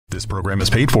This program is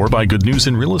paid for by Good News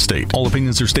in Real Estate. All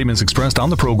opinions or statements expressed on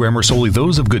the program are solely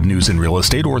those of Good News in Real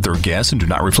Estate or their guests and do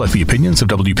not reflect the opinions of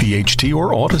WPHT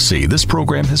or Odyssey. This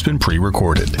program has been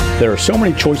pre-recorded. There are so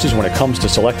many choices when it comes to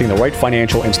selecting the right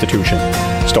financial institution.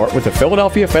 Start with the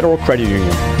Philadelphia Federal Credit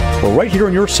Union. We're right here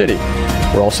in your city.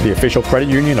 We're also the official credit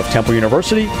union of Temple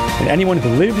University, and anyone who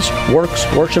lives, works,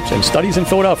 worships, and studies in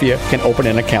Philadelphia can open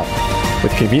an account,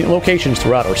 with convenient locations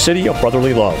throughout our city of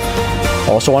brotherly love.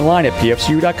 Also online at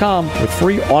pfcu.com with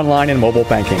free online and mobile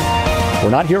banking. We're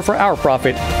not here for our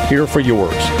profit, here for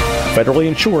yours. Federally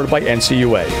insured by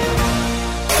NCUA.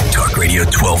 Talk Radio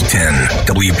 1210,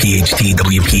 WPHT,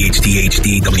 WPHT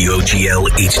HD, WOGL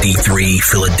HD3,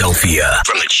 Philadelphia.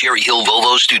 From the Cherry Hill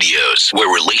Volvo Studios, where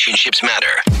relationships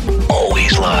matter.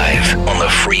 Always live on the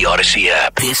free Odyssey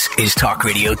app. This is Talk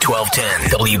Radio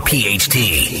 1210,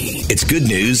 WPHT. It's good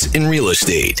news in real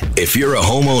estate. If you're a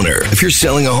homeowner, if you're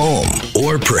selling a home,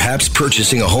 or perhaps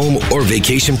purchasing a home or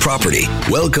vacation property,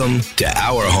 welcome to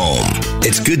Our Home.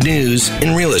 It's good news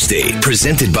in real estate,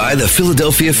 presented by the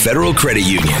Philadelphia Federal Credit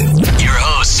Union. Your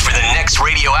hosts for the next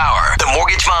radio hour, the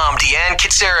mortgage mom, Deanne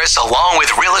Kitsaris, along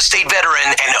with real estate veteran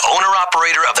and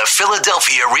owner-operator of the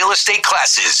Philadelphia Real Estate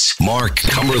Classes, Mark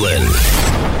Cumberland.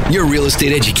 Your real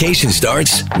estate education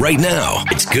starts right now.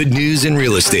 It's Good News in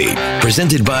Real Estate,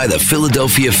 presented by the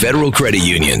Philadelphia Federal Credit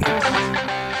Union. All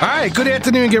right, good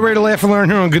afternoon. Get ready to laugh and learn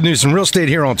here on Good News in Real Estate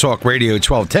here on Talk Radio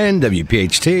 1210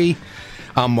 WPHT.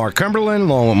 I'm Mark Cumberland,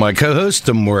 along with my co-host,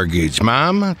 the mortgage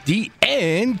mom,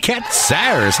 Deanne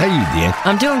Katsaris. How you, Deanne?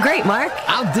 I'm doing great, Mark.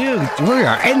 I'll do. We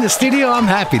are in the studio. I'm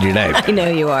happy today. I know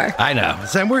you are. I know.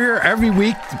 So we're here every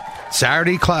week,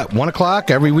 Saturday, 1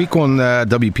 o'clock, every week on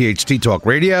WPHT Talk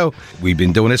Radio. We've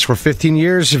been doing this for 15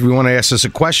 years. If you want to ask us a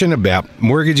question about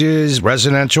mortgages,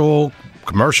 residential,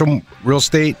 commercial real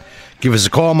estate, give us a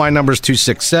call. My number is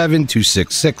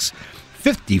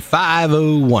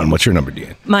 267-266-5501. What's your number,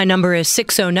 Dan? My number is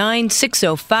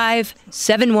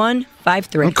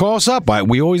 609-605-7153. Call us up.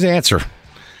 We always answer.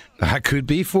 That could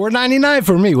be $4.99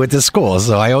 for me with the school,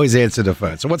 so I always answer the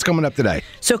phone. So what's coming up today?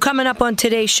 So coming up on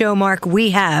today's show, Mark, we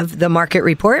have the market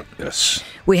report. Yes.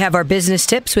 We have our business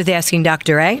tips with Asking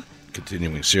Dr. A.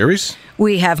 Continuing series.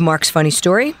 We have Mark's funny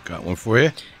story. Got one for you.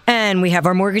 And we have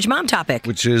our mortgage mom topic.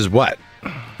 Which is what?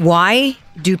 Why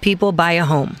do people buy a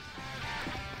home?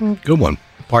 Good one.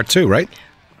 Part 2, right?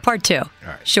 Part 2. All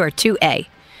right. Sure, 2A.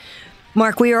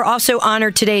 Mark, we are also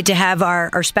honored today to have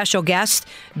our special guest,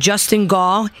 Justin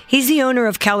Gall. He's the owner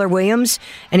of Keller Williams,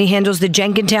 and he handles the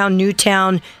Jenkintown,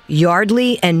 Newtown,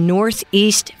 Yardley, and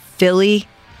Northeast Philly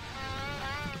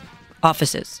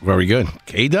offices. Very good.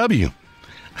 KW.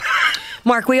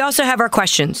 Mark, we also have our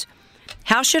questions.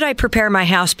 How should I prepare my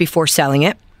house before selling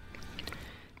it?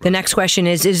 The next question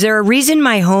is there a reason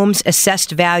my home's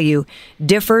assessed value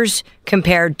differs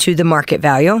compared to the market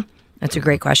value? That's a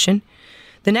great question.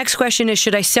 The next question is,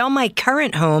 should I sell my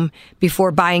current home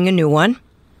before buying a new one?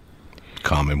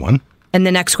 Common one. And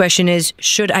the next question is,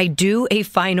 should I do a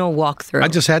final walkthrough? I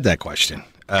just had that question.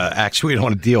 Actually,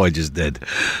 on a deal I just did.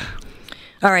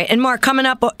 All right. And Mark, coming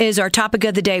up is our topic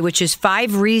of the day, which is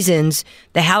 5 reasons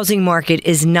the housing market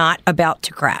is not about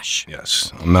to crash.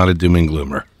 Yes. I'm not a doom and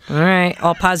gloomer. All right.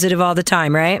 All positive all the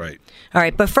time, right? Right. All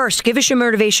right. But first, give us your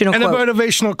motivational quote. And the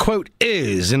motivational quote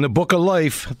is, in the book of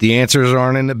life, the answers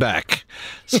aren't in the back.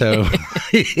 So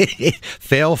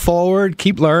fail forward,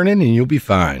 keep learning, and you'll be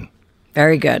fine.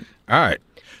 Very good. All right.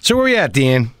 So where are we at,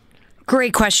 Deanne?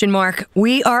 Great question, Mark.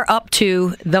 We are up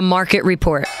to the market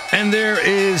report. And there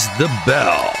is the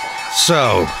bell.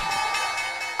 So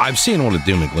I've seen all the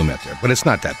doom and gloom out there, but it's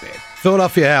not that bad.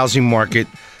 Philadelphia housing market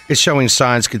is showing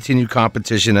signs of continued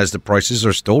competition as the prices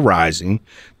are still rising.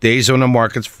 Days on the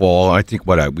markets fall. I think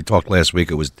we talked last week,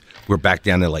 we're back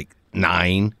down to like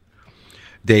 9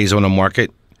 days on the market.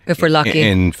 If we're lucky.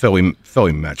 In Philly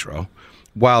Metro.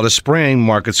 While the spring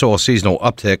market saw a seasonal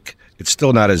uptick, it's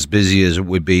still not as busy as it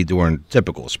would be during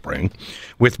typical spring.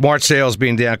 With March sales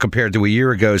being down compared to a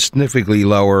year ago, significantly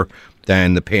lower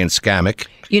than the pandemic.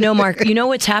 You know, Mark, you know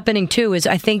what's happening too is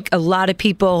I think a lot of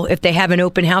people, if they have an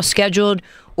open house scheduled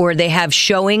or they have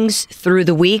showings through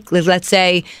the week, let's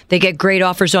say they get great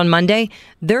offers on Monday,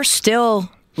 they're still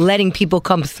letting people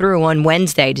come through on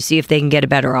Wednesday to see if they can get a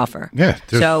better offer. Yeah.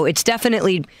 So it's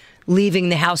definitely leaving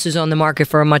the houses on the market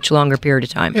for a much longer period of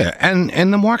time. Yeah,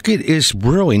 and the market is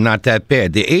really not that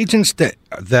bad. The agents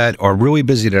that are really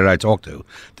busy that I talk to,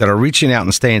 that are reaching out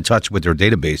and staying in touch with their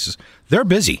databases, they're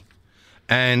busy.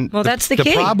 And well, that's the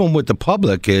key. The problem with the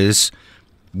public is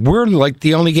we're like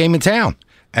the only game in town.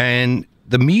 And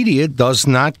the media does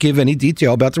not give any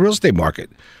detail about the real estate market.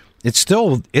 It's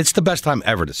the best time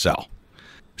ever to sell.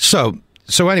 So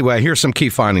So anyway, here's some key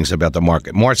findings about the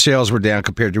market. March sales were down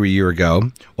compared to a year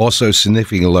ago, also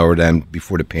significantly lower than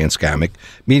before the pandemic.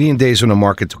 Median days on the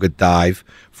market took a dive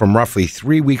from roughly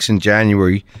 3 weeks in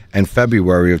January and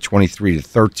February of 23 to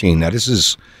 13. Now, this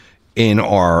is in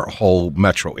our whole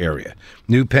metro area.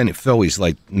 New pending Philly's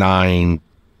like 9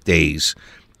 days.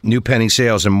 New pending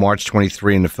sales in March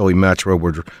 23 in the Philly metro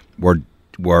were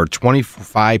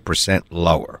 25%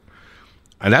 lower.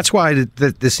 And that's why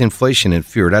this inflation and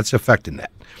fear, that's affecting that.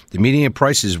 The median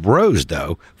prices rose,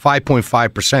 though,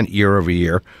 5.5% year over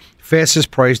year,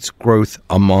 fastest price growth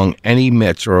among any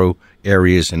metro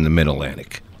areas in the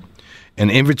Mid-Atlantic. And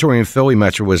inventory in Philly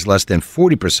metro was less than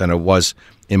 40% of what it was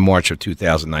in March of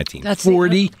 2019. That's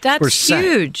 40%. That's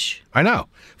huge. I know.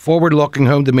 Forward-looking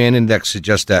home demand index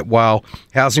suggests that while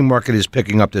housing market is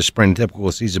picking up this spring,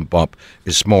 typical season bump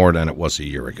is smaller than it was a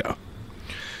year ago.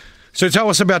 So tell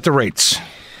us about the rates.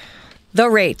 The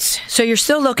rates. So you're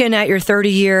still looking at your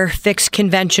 30-year fixed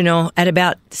conventional at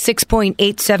about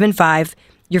 6.875.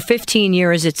 Your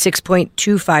 15-year is at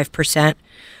 6.25%.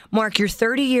 Mark, your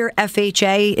 30-year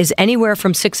FHA is anywhere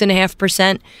from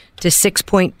 6.5% to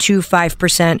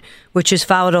 6.25%, which is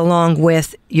followed along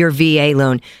with your VA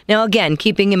loan. Now, again,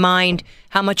 keeping in mind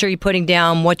how much are you putting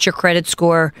down, what's your credit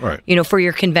score, right, for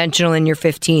your conventional and your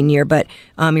 15-year, but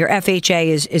your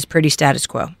FHA is pretty status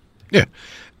quo. Yeah.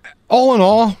 All in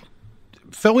all,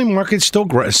 Philly market's still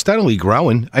steadily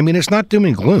growing. I mean, it's not doom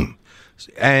and gloom.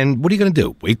 And what are you going to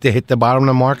do? Wait to hit the bottom of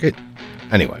the market?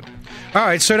 Anyway. All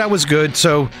right, so that was good.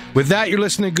 So with that, you're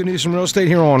listening to Good News from Real Estate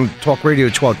here on Talk Radio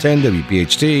 1210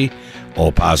 WPHT.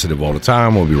 All positive all the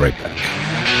time. We'll be right back.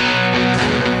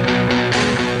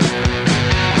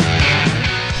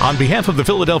 On behalf of the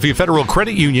Philadelphia Federal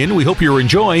Credit Union, we hope you're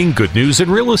enjoying Good News in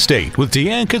Real Estate with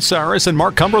Deanne Katsaris and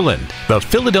Mark Cumberland. The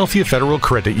Philadelphia Federal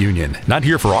Credit Union. Not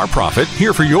here for our profit,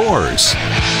 here for yours.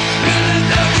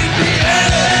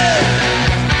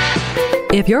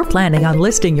 If you're planning on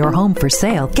listing your home for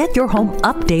sale, get your home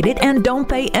updated and don't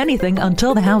pay anything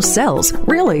until the house sells.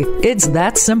 Really, it's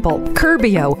that simple.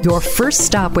 Curbio, your first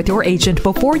stop with your agent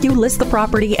before you list the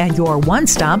property and your one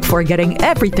stop for getting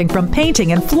everything from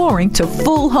painting and flooring to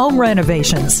full home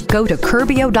renovations. Go to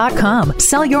Curbio.com,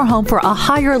 sell your home for a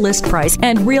higher list price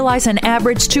and realize an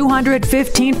average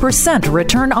 215%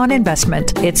 return on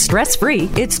investment. It's stress-free,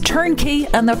 it's turnkey,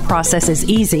 and the process is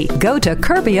easy. Go to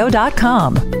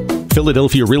Curbio.com.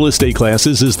 Philadelphia Real Estate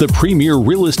Classes is the premier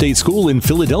real estate school in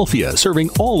Philadelphia, serving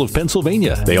all of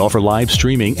Pennsylvania. They offer live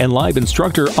streaming and live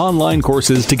instructor online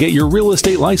courses to get your real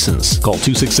estate license. Call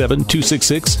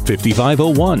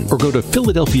 267-266-5501 or go to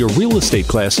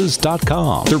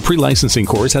PhiladelphiaRealEstateClasses.com. Their pre-licensing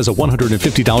course has a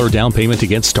 $150 down payment to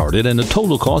get started and a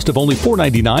total cost of only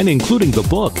 $499, including the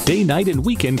book, day, night, and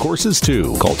weekend courses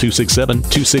too. Call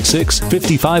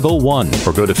 267-266-5501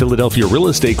 or go to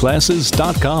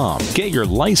PhiladelphiaRealEstateClasses.com. Get your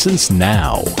license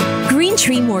now. Green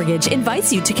Tree Mortgage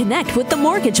invites you to connect with the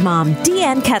mortgage mom,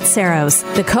 Deanne Katsaros,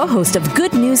 the co-host of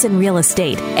Good News in Real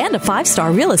Estate and a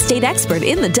 5-star real estate expert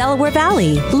in the Delaware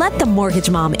Valley. Let the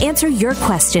mortgage mom answer your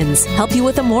questions, help you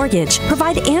with a mortgage,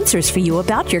 provide answers for you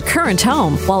about your current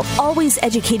home, while always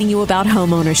educating you about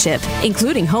home ownership,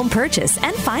 including home purchase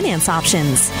and finance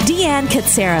options. Deanne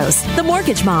Katsaros, the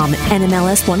mortgage mom,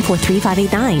 NMLS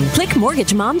 143589. Click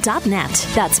mortgagemom.net.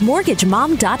 That's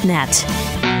mortgagemom.net.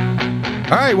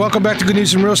 All right, welcome back to Good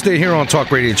News in Real Estate here on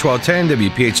Talk Radio 1210,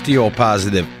 WPHT, all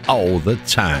positive all the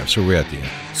time. So we're at the end.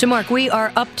 So, Mark, we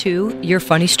are up to your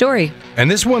funny story. And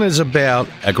this one is about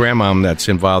a grandmom that's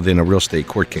involved in a real estate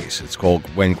court case. It's called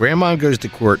When Grandma Goes to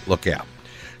Court, Look Out.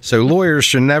 So lawyers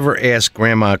should never ask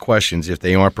grandma questions if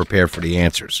they aren't prepared for the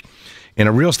answers. In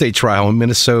a real estate trial in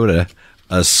Minnesota,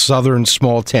 a southern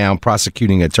small town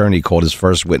prosecuting attorney called his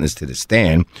first witness to the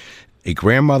stand, a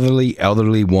grandmotherly,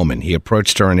 elderly woman. He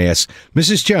approached her and asked,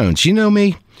 "Mrs. Jones, you know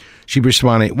me?" She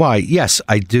responded, "Why, yes,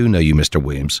 I do know you, Mr.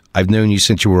 Williams. I've known you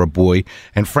since you were a boy,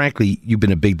 and frankly, you've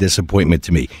been a big disappointment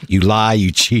to me. You lie,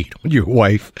 you cheat on your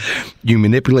wife, you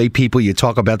manipulate people, you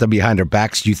talk about them behind their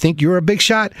backs, you think you're a big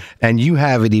shot, and you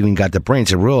haven't even got the brains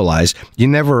to realize you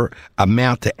never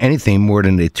amount to anything more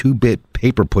than a 2-bit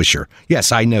paper pusher.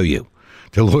 Yes, I know you."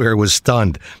 The lawyer was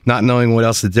stunned. Not knowing what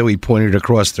else to do, he pointed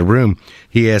across the room.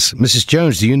 He asked, "Mrs.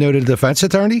 Jones, do you know the defense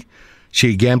attorney?"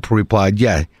 She again replied,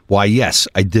 "Yeah. Why, yes,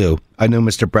 I do. I know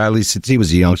Mr. Bradley since he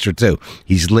was a youngster, too.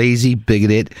 He's lazy,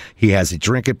 bigoted. He has a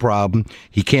drinking problem.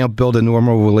 He can't build a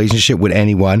normal relationship with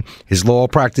anyone. His law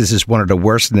practice is one of the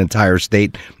worst in the entire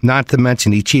state. Not to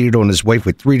mention he cheated on his wife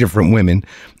with 3 different women,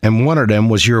 and one of them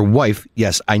was your wife.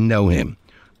 Yes, I know him."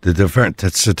 The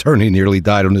defense attorney nearly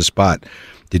died on the spot.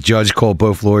 The judge called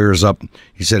both lawyers up.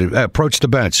 He said, "Approach the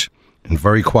bench." And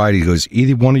very quiet, he goes,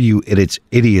 either one of you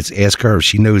idiots ask her if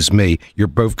she knows me. You're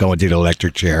both going to the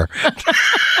electric chair.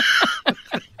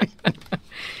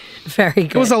 Very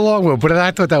good. It was a long one, but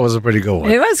I thought that was a pretty good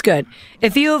one. It was good.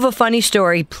 If you have a funny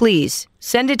story, please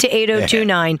send it to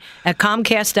 8029 at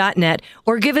Comcast.net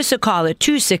or give us a call at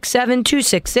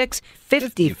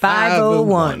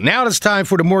 267-266-5501. Now it's time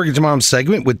for the Mortgage Mom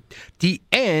segment with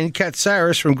Deanne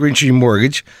Katsaris from Green Tree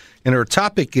Mortgage. And her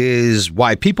topic is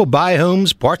Why People Buy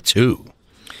Homes, Part 2.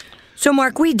 So,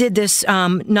 Mark, we did this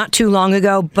not too long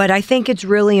ago, but I think it's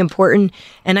really important,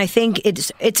 and I think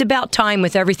it's about time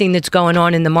with everything that's going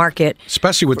on in the market.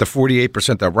 Especially with the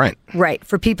 48% that rent. Right,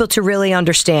 for people to really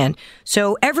understand.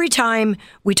 So every time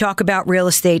we talk about real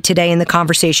estate today in the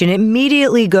conversation, it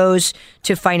immediately goes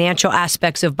to financial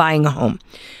aspects of buying a home.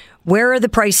 Where are the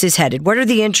prices headed? What are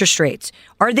the interest rates?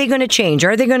 Are they going to change?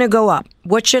 Are they going to go up?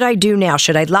 What should I do now?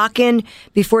 Should I lock in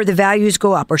before the values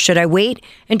go up? Or should I wait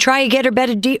and try to get a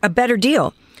better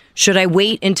deal? Should I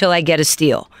wait until I get a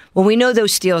steal? Well, we know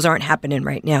those steals aren't happening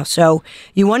right now. So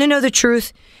you want to know the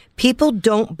truth? People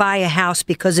don't buy a house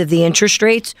because of the interest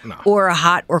rates or a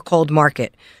hot or cold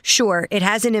market. Sure, it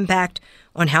has an impact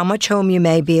on how much home you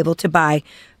may be able to buy.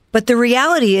 But the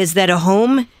reality is that a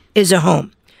home is a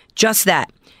home. Just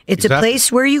that. It's a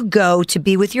place where you go to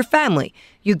be with your family.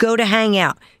 You go to hang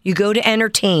out. You go to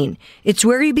entertain. It's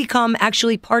where you become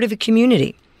actually part of a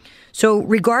community. So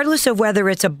regardless of whether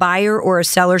it's a buyer or a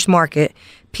seller's market,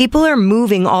 people are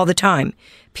moving all the time.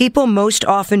 People most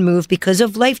often move because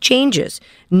of life changes,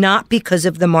 not because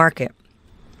of the market.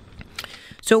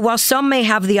 So while some may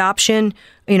have the option,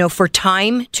 for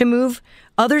time to move,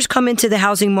 others come into the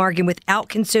housing market without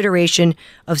consideration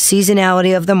of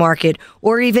seasonality of the market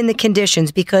or even the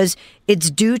conditions because it's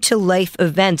due to life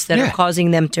events that are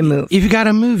causing them to move. If you got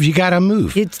to move, you got to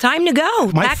move. It's time to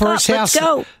go. My Back first up. house, Let's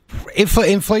go. If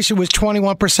inflation was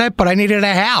 21%, but I needed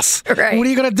a house. Right. What are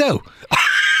you going to do?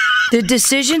 The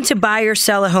decision to buy or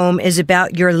sell a home is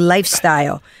about your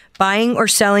lifestyle. Buying or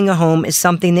selling a home is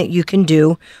something that you can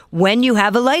do when you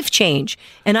have a life change.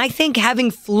 And I think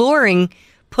having flooring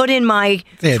put in my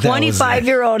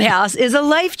 25-year-old house is a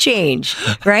life change,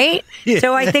 right?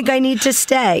 So I think I need to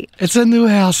stay. It's a new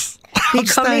house.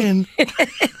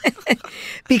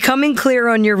 Becoming clear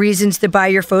on your reasons to buy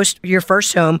your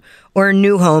first home or a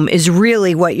new home is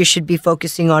really what you should be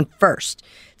focusing on first.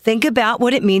 Think about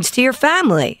what it means to your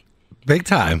family. Big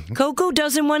time. Coco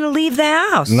doesn't want to leave the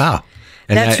house. No.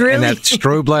 And and that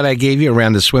strobe light I gave you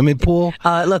around the swimming pool.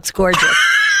 It looks gorgeous.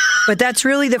 But that's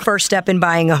really the first step in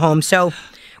buying a home. So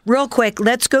real quick,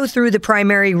 let's go through the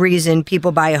primary reason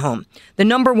people buy a home. The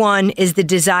number one is the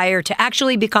desire to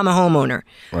actually become a homeowner.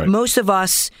 Right. Most of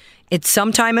us, at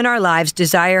some time in our lives,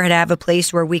 desire to have a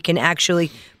place where we can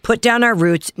actually put down our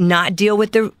roots, not deal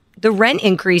with the rent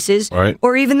increases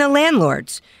or even the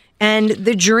landlords. And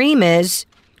the dream is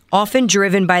often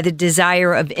driven by the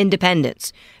desire of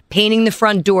independence, painting the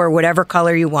front door whatever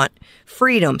color you want,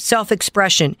 freedom,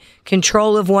 self-expression,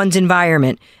 control of one's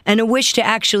environment, and a wish to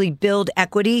actually build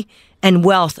equity and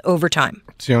wealth over time.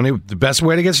 It's the best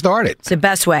way to get started. It's the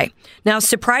best way. Now,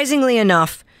 surprisingly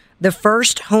enough, the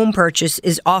first home purchase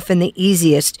is often the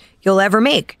easiest you'll ever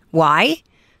make. Why?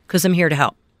 Because I'm here to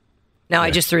help. Now,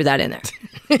 I just threw that in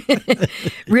there.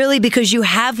 Really, because you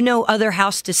have no other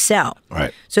house to sell.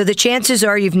 Right. So the chances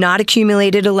are you've not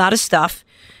accumulated a lot of stuff.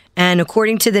 And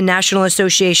according to the National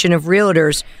Association of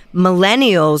Realtors,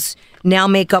 millennials now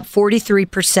make up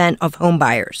 43% of home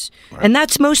buyers. Right. And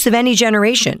that's most of any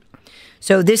generation.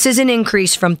 So this is an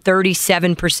increase from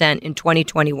 37% in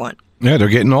 2021. Yeah, they're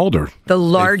getting older. The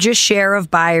largest share of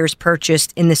buyers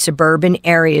purchased in the suburban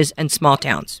areas and small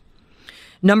towns.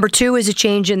 Number two is a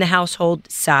change in the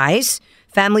household size.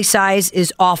 Family size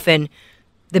is often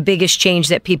the biggest change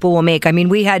that people will make. I mean,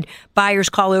 we had buyers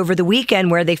call over the weekend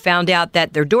where they found out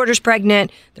that their daughter's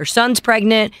pregnant, their son's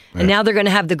pregnant, and now they're going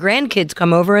to have the grandkids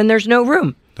come over and there's no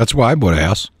room. That's why I bought a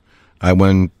house.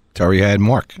 When Terry had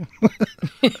Mark.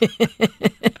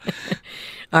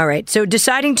 All right. So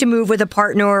deciding to move with a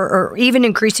partner or even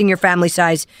increasing your family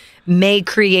size may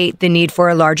create the need for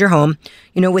a larger home.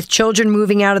 With children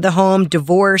moving out of the home,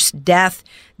 divorce, death,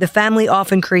 the family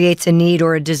often creates a need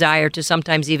or a desire to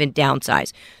sometimes even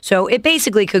downsize. So it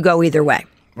basically could go either way.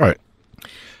 Right.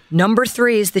 Number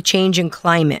three is the change in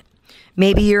climate.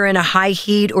 Maybe you're in a high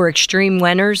heat or extreme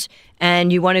winters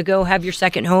and you want to go have your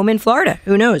second home in Florida.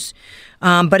 Who knows?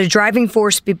 But a driving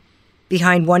force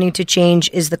behind wanting to change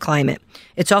is the climate.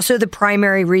 It's also the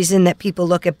primary reason that people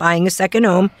look at buying a second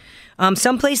home,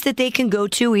 someplace that they can go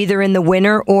to either in the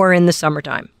winter or in the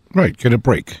summertime. Right, get a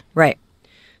break. Right.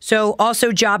 So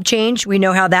also job change, we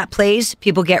know how that plays.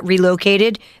 People get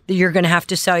relocated. You're going to have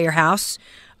to sell your house.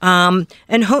 And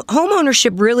home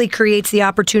ownership really creates the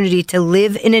opportunity to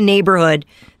live in a neighborhood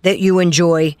that you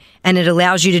enjoy, and it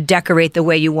allows you to decorate the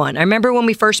way you want. I remember when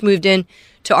we first moved in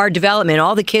to our development,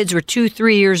 all the kids were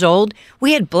 2-3 years old.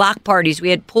 We had block parties. We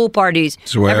had pool parties.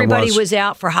 Everybody was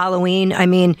out for Halloween. I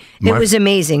mean, it was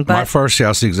amazing. But my first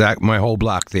house, my whole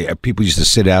block, people used to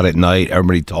sit out at night.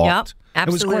 Everybody talked. Yep,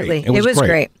 absolutely. It was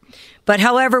great. But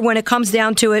however, when it comes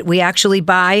down to it, we actually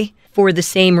buy for the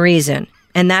same reason.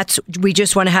 And we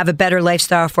just want to have a better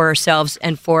lifestyle for ourselves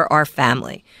and for our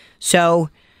family.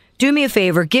 So do me a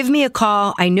favor, give me a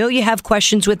call. I know you have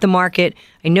questions with the market.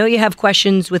 I know you have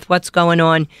questions with what's going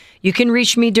on. You can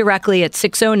reach me directly at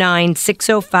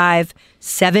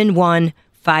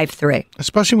 609-605-7153.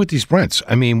 Especially with these rents.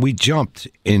 I mean, we jumped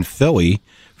in Philly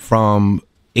from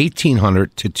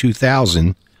 $1,800 to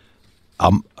 $2,000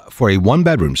 for a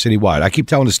one-bedroom citywide. I keep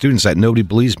telling the students that. Nobody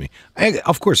believes me.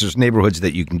 Of course, there's neighborhoods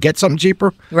that you can get something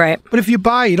cheaper. Right. But if you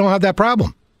buy, you don't have that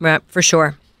problem. Right, for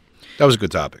sure. That was a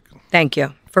good topic. Thank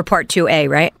you. For part 2A,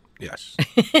 right? Yes.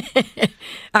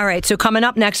 All right, so coming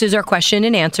up next is our question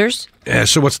and answers. Yeah,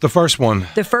 so what's the first one?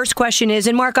 The first question is,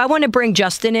 and Mark, I want to bring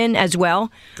Justin in as well.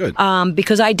 Good.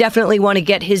 Because I definitely want to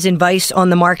get his advice on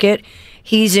the market.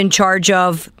 He's in charge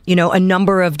of, a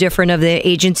number of different of the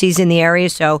agencies in the area,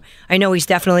 so I know he's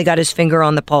definitely got his finger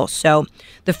on the pulse. So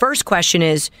the first question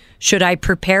is, should I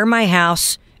prepare my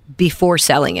house before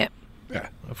selling it? Yeah,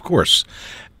 of course.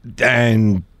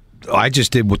 And I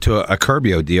just did to a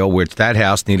Curbio deal, which that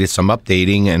house needed some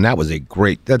updating, and that's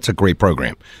a great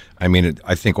program. I mean,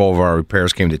 I think all of our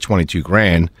repairs came to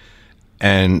 $22,000,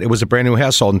 and it was a brand new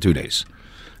house sold in 2 days.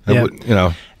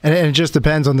 Yeah. And it just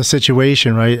depends on the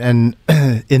situation, right? And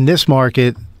in this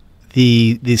market,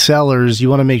 the sellers, you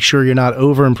want to make sure you're not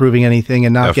over improving anything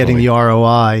and not getting the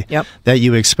ROI that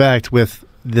you expect with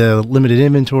the limited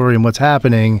inventory and what's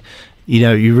happening.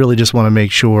 You really just want to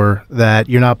make sure that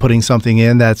you're not putting something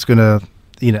in that's going to,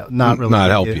 not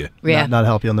help you. Yeah. Not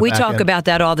help you on the back end. We talk about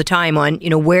that all the time on,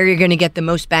 where you're going to get the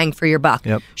most bang for your buck.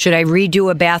 Yep. Should I redo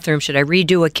a bathroom? Should I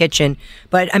redo a kitchen?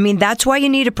 But, I mean, that's why you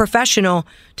need a professional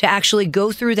to actually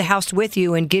go through the house with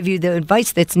you and give you the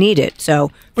advice that's needed. So,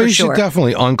 But you should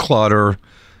definitely unclutter.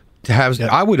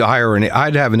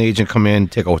 I'd have an agent come in,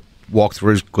 take a walk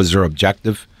through because they're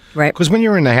objective. Right. Because when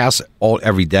you're in the house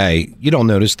every day, you don't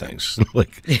notice things.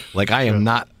 like I am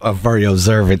not a very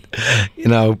observant,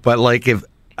 but like if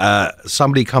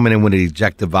somebody coming in with an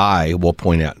objective eye will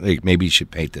point out, like, maybe you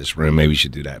should paint this room, maybe you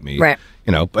should do that. Right.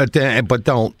 But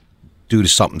don't do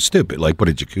something stupid, like put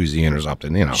a jacuzzi in or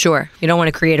something, Sure. You don't want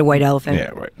to create a white elephant. Yeah,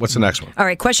 right. What's the next one? All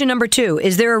right. Question number 2.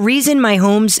 Is there a reason my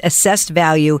home's assessed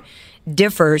value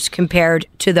differs compared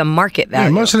to the market value?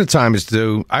 Yeah, most of the time it's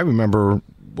due. I remember...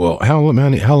 Well,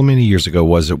 how many years ago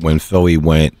was it when Philly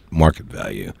went market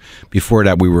value? Before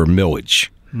that, we were millage.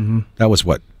 Mm-hmm. That was,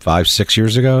 5-6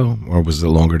 years ago? Or was it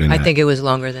longer than that? I think it was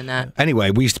longer than that.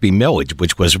 Anyway, we used to be millage,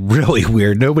 which was really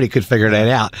weird. Nobody could figure that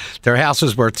out. Their house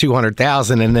was worth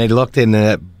 $200,000, and they looked in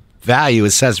the value,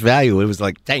 assessed value. It was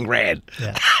like $10,000.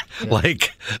 Yeah.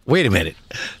 Like, wait a minute.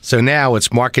 So now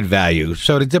it's market value.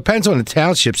 So it depends on the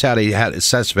townships how they had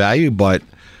assessed value, but...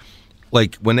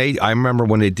 Like I remember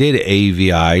when they did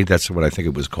AVI, that's what I think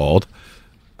it was called.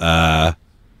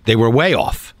 They were way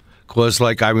off. Because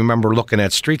I remember looking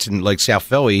at streets in South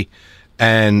Philly,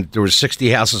 and there were 60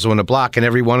 houses on the block, and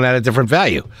every one had a different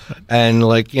value. And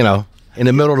in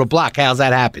the middle of the block, how's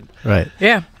that happen? Right.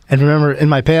 Yeah. And remember, in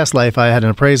my past life, I had an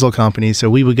appraisal company, so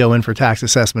we would go in for tax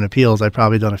assessment appeals. I've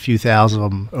probably done a few thousand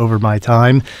of them over my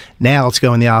time. Now it's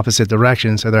going the opposite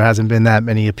direction, so there hasn't been that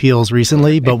many appeals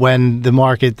recently. But when the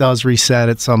market does reset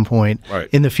at some point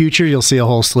in the future, you'll see a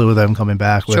whole slew of them coming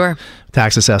back with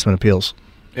tax assessment appeals.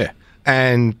 Yeah,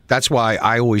 and that's why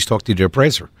I always talk to the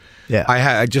appraiser. Yeah,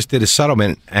 I just did a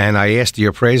settlement, and I asked the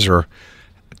appraiser,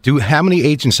 how many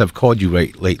agents have called you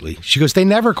lately? She goes, they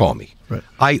never call me. Right.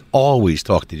 I always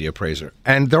talk to the appraiser,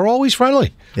 and they're always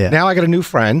friendly. Yeah. Now I got a new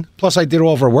friend, plus I did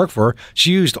all of her work for her.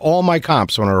 She used all my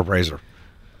comps on her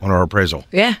appraisal.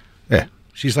 Yeah. Yeah.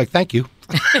 She's like, thank you.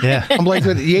 Yeah. I'm like,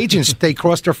 the agents, they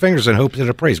cross their fingers and hope to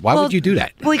appraise. Why would you do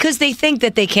that? Well, because they think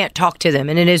that they can't talk to them,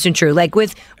 and it isn't true. Like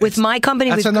with my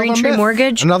company, with Green Tree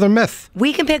Mortgage. Another myth.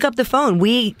 We can pick up the phone.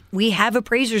 We have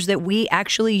appraisers that we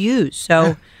actually use. So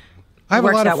yeah. I have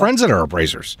a lot of friends that are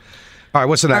appraisers. All right,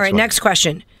 what's the next one? All right, next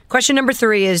question. Question number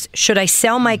 3 is, should I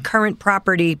sell my current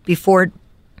property before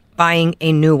buying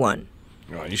a new one?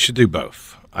 Well, you should do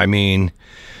both. I mean,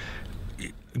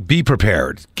 be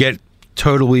prepared. Get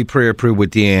totally pre-approved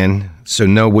with Deanne, so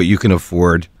know what you can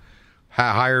afford.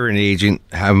 hire an agent,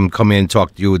 have them come in,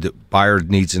 talk to you with the buyer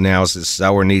needs analysis,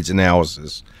 seller needs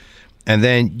analysis. And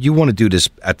then you want to do this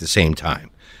at the same time.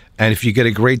 And if you get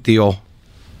a great deal,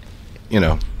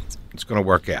 it's going to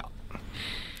work out.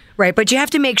 Right, but you have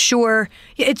to make sure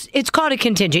it's called a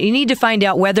contingent. You need to find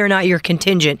out whether or not you're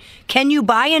contingent. Can you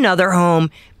buy another home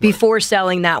before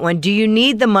selling that one? Do you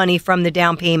need the money from the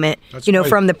down payment,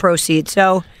 from the proceeds?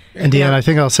 So, and Deanne, I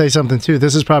think I'll say something too.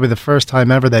 This is probably the first time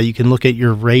ever that you can look at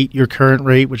your rate, your current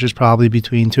rate, which is probably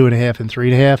between 2.5 and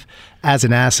 3.5, as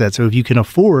an asset. So if you can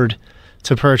afford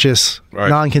to purchase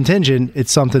non-contingent,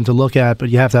 it's something to look at,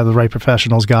 but you have to have the right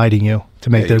professionals guiding you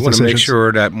to make those decisions. You want to make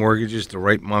sure that mortgage is the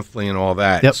right monthly and all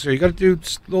that. Yep. So you got to do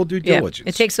a little due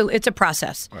diligence. It's a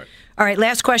process. Right. All right,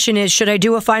 last question is, should I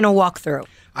do a final walkthrough?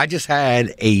 I just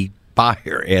had a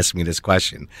buyer ask me this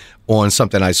question on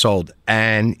something I sold,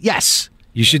 and yes,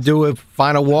 you should do a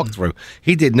final walkthrough.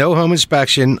 He did no home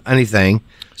inspection, anything,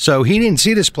 so he didn't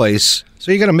see this place,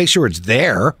 so you got to make sure it's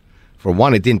there. For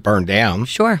one, it didn't burn down.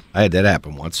 Sure. I had that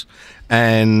happen once.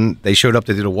 And they showed up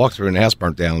to do the walkthrough and the house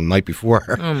burnt down the night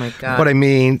before. Oh, my God. But,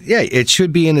 it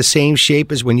should be in the same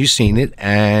shape as when you seen it.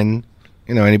 And,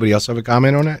 anybody else have a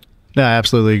comment on that? No, I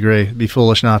absolutely agree. It'd be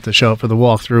foolish not to show up for the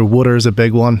walkthrough. Water is a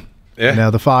big one. Yeah.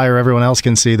 The fire, everyone else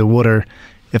can see the water.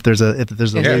 If there's a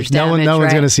leak, no one's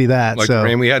going to see that. Like the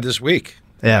rain we had this week.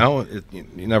 Yeah.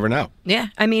 You never know. Yeah.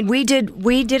 We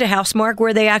did a house, Mark,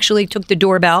 where they actually took the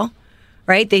doorbell.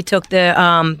 Right, they took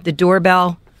the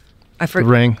doorbell. I forget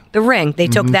the ring. The ring. They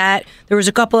took that. There was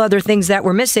a couple other things that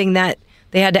were missing that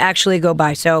they had to actually go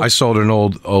by. So I sold an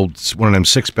old one of them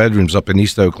 6 bedrooms up in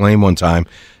East Oak Lane one time,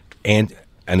 and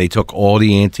they took all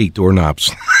the antique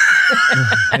doorknobs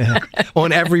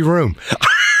on every room.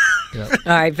 All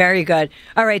right, very good.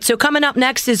 All right, so coming up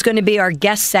next is going to be our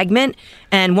guest segment,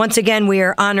 and once again, we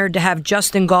are honored to have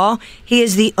Justin Gall. He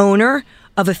is the owner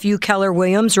of a few Keller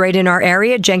Williams right in our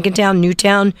area, Jenkintown,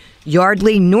 Newtown,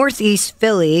 Yardley, Northeast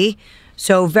Philly.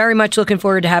 So very much looking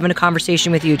forward to having a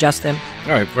conversation with you, Justin.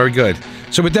 All right, very good.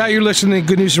 So with that, you're listening to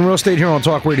Good News in Real Estate here on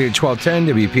Talk Radio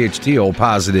 1210, WPHT, all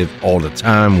positive all the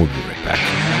time. We'll be right back.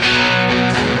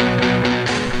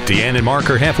 Deanne and Mark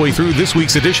are halfway through this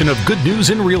week's edition of Good News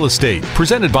in Real Estate,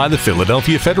 presented by the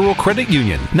Philadelphia Federal Credit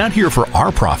Union. Not here for our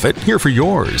profit, here for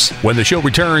yours. When the show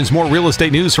returns, more real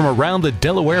estate news from around the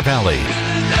Delaware Valley.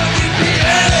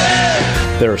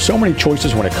 There are so many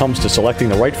choices when it comes to selecting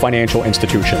the right financial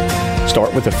institution.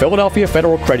 Start with the Philadelphia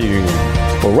Federal Credit Union.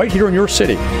 We're right here in your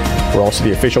city. We're also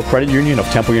the official credit union of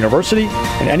Temple University,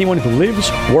 and anyone who lives,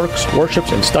 works,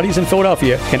 worships, and studies in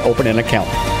Philadelphia can open an account.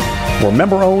 We're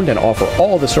member-owned and offer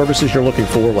all the services you're looking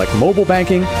for, like mobile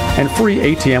banking and free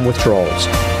ATM withdrawals.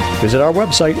 Visit our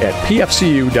website at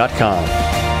pfcu.com.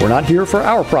 We're not here for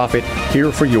our profit,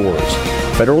 here for yours.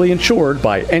 Federally insured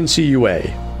by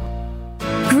NCUA.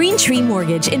 Green Tree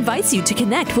Mortgage invites you to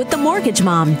connect with the Mortgage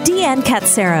Mom, Deanne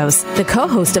Katsaros, the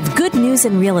co-host of Good News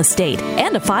in Real Estate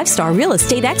and a 5-star real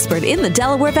estate expert in the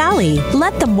Delaware Valley.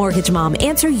 Let the Mortgage Mom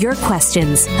answer your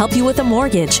questions, help you with a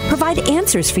mortgage, provide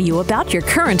answers for you about your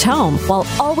current home, while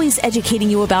always educating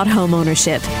you about home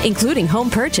ownership, including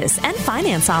home purchase and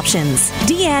finance options.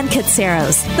 Deanne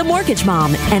Katsaros, the Mortgage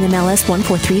Mom, NMLS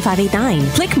 143589.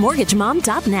 Click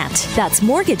mortgagemom.net. That's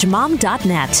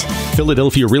mortgagemom.net.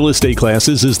 Philadelphia Real Estate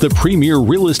Classes is the premier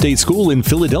real estate school in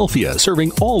Philadelphia,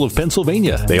 serving all of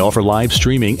Pennsylvania. They offer live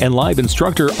streaming and live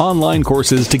instructor online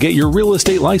courses to get your real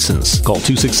estate license. Call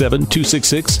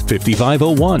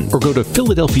 267-266-5501 or go to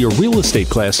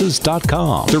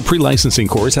PhiladelphiaRealEstateClasses.com. Their pre-licensing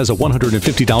course has a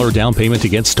 $150 down payment to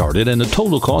get started and a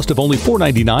total cost of only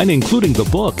 $499, including the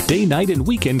book, day, night, and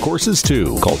weekend courses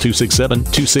too. Call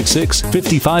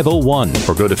 267-266-5501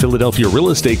 or go to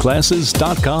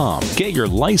PhiladelphiaRealEstateClasses.com. Get your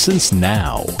license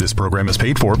now. This program is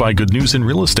paid for by Good News in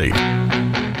Real Estate.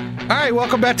 All right,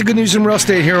 welcome back to Good News in Real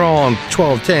Estate here on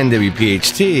 1210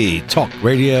 WPHT. Talk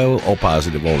radio, all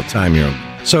positive all the time here.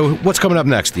 So what's coming up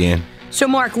next, Deanne? So,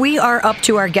 Mark, we are up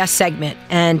to our guest segment,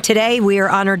 and today we are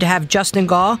honored to have Justin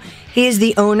Gall. He is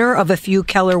the owner of a few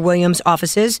Keller Williams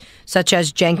offices, such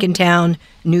as Jenkintown,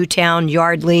 Newtown,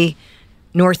 Yardley,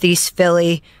 Northeast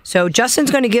Philly. So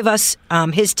Justin's going to give us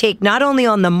his take not only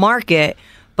on the market,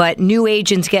 but new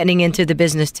agents getting into the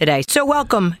business today. So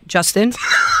welcome, Justin.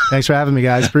 Thanks for having me,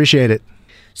 guys. Appreciate it.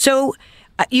 So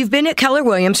you've been at Keller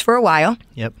Williams for a while.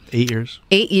 Yep, 8 years.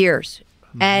 8 years.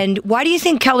 And why do you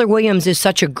think Keller Williams is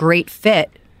such a great fit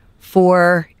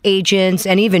for agents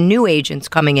and even new agents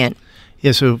coming in?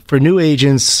 Yeah, so for new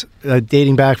agents,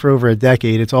 dating back for over a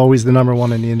decade, it's always the number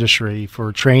one in the industry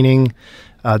for training,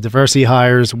 diversity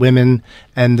hires, women,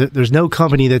 and there's no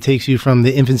company that takes you from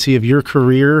the infancy of your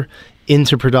career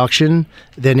into production,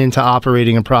 then into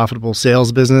operating a profitable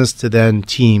sales business, to then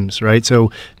teams, right?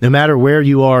 So no matter where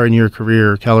you are in your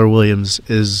career, Keller Williams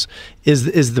is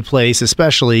the place,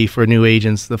 especially for new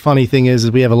agents. The funny thing is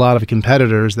we have a lot of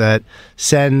competitors that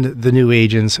send the new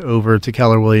agents over to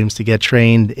Keller Williams to get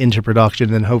trained into production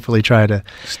and then hopefully try to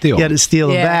steal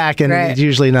them back, and it's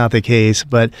usually not the case.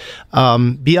 But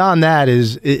beyond that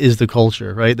is the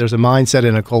culture, right? There's a mindset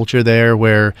and a culture there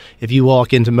where if you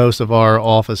walk into most of our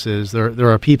offices, there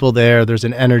are people there, there's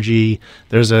an energy,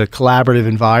 there's a collaborative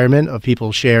environment of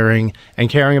people sharing and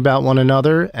caring about one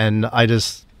another, and I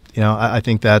just... I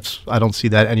think I don't see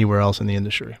that anywhere else in the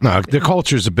industry. No, the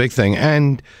culture is a big thing.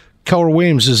 And Keller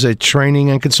Williams is a training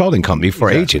and consulting company for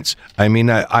agents. I mean,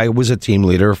 I was a team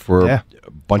leader for a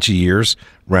bunch of years,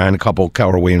 ran a couple of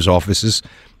Keller Williams offices,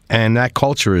 and that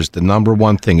culture is the number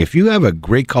one thing. If you have a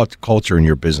great culture in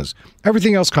your business,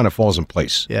 everything else kind of falls in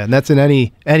place. Yeah, and that's in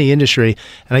any industry.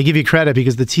 And I give you credit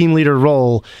because the team leader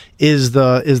role is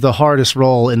the hardest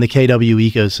role in the KW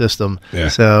ecosystem. Yeah.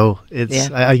 So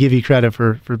I give you credit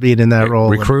for being in that role.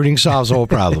 Recruiting solves all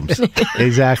problems.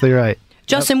 Exactly right.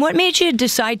 Justin, what made you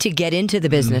decide to get into the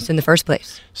business in the first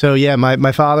place? So,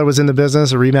 my father was in the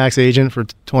business, a RE/MAX agent for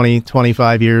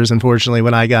 25 years. Unfortunately,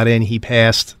 when I got in, he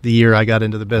passed the year I got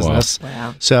into the business.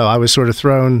 Wow. So I was sort of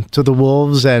thrown to the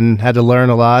wolves and had to learn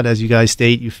a lot. As you guys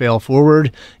state, you fail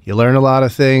forward, you learn a lot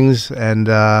of things. And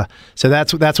so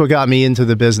that's what got me into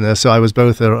the business. So I was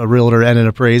both a realtor and an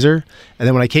appraiser. And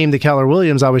then when I came to Keller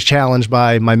Williams, I was challenged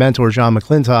by my mentor, John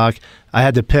McClintock. I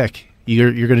had to pick.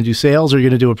 You're going to do sales or you're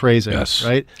going to do appraising,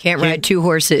 right? Can't ride two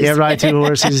horses. Can't ride two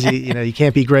horses. You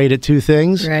can't be great at two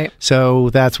things. Right. So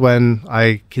that's when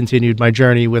I continued my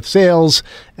journey with sales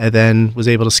and then was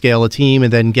able to scale a team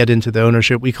and then get into the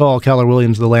ownership. We call Keller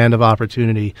Williams the land of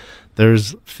opportunity.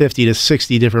 There's 50 to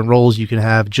 60 different roles you can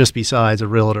have just besides a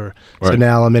realtor. Right. So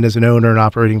now I'm in as an owner and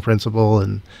operating principal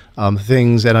and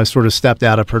things, and I've sort of stepped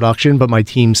out of production, but my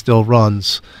team still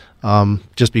runs.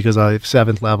 Just because I have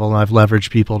 7th level and I've leveraged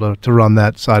people to run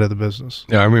that side of the business.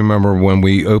 Yeah, I remember when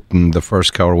we opened the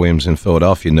first Keller Williams in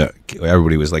Philadelphia,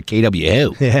 everybody was like,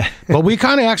 KW who? Yeah. But we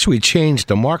kind of actually changed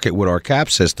the market with our cap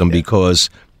system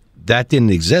because that didn't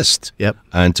exist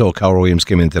until Keller Williams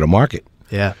came into the market.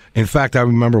 Yeah. In fact, I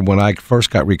remember when I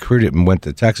first got recruited and went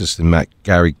to Texas and met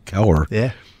Gary Keller,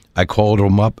 I called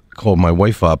my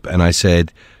wife up, and I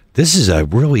said, this is a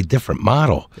really different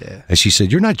model. Yeah. And she said,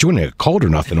 you're not joining a cult or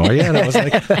nothing, are you? And I was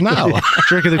like, no.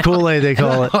 Drinking the Kool-Aid, they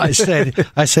call it. I said,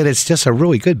 it's just a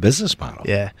really good business model.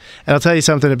 Yeah. And I'll tell you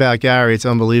something about Gary. It's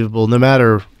unbelievable. No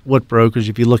matter what brokerage,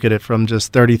 if you look at it from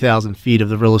just 30,000 feet of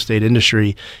the real estate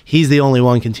industry, he's the only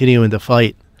one continuing to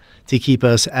fight to keep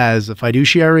us as a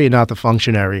fiduciary and not the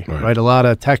functionary, right? A lot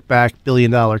of tech-backed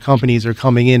billion-dollar companies are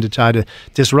coming in to try to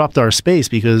disrupt our space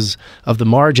because of the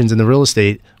margins in the real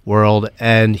estate world,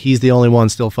 and he's the only one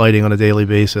still fighting on a daily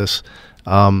basis,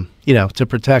 to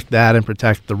protect that and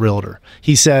protect the realtor.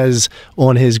 He says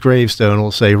on his gravestone,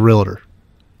 will say realtor,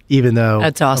 even though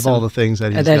that's awesome. Of all the things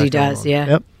that he does, yeah.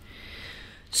 Yep.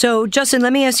 So, Justin,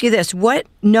 let me ask you this.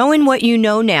 Knowing what you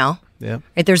know now,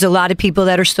 right, there's a lot of people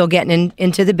that are still getting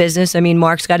into the business. I mean,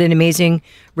 Mark's got an amazing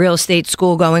real estate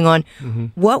school going on. Mm-hmm.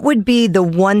 What would be the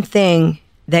one thing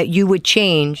that you would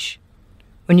change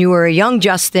when you were a young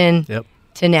Justin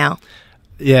to now?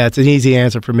 Yeah, it's an easy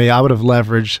answer for me. I would have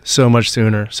leveraged so much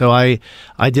sooner. So I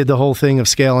did the whole thing of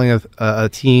scaling a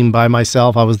team by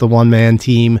myself. I was the one-man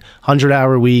team,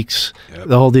 100-hour weeks,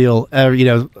 the whole deal.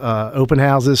 Open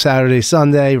houses Saturday,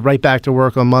 Sunday, right back to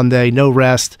work on Monday, no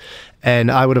rest.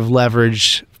 And I would have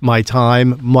leveraged my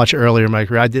time much earlier in my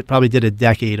career. I probably did a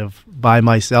decade of by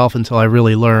myself until I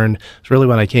really learned. It's really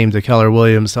when I came to Keller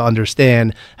Williams to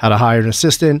understand how to hire an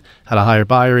assistant, how to hire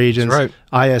buyer agents,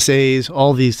 ISAs,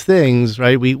 all these things,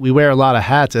 right? We wear a lot of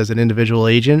hats as an individual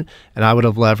agent, and I would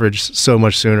have leveraged so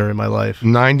much sooner in my life.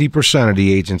 90% of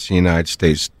the agents in the United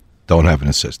States don't have an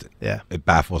assistant. Yeah. It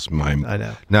baffles me. I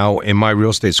know. Now, in my real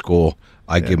estate school,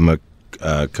 I give them a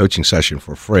coaching session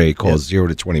for free called 0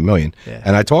 to 20 million. Yeah.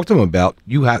 And I talked to them about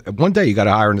one day you got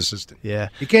to hire an assistant. Yeah.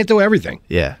 You can't do everything.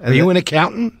 Yeah. Are you an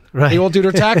accountant? Right. They all do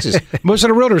their taxes. Most of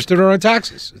the realtors do their own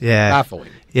taxes. It's baffling.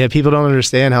 Yeah, people don't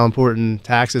understand how important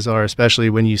taxes are, especially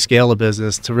when you scale a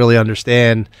business, to really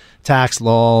understand tax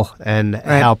law and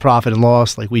how profit and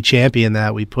loss, like we champion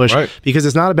that, we push. Right. Because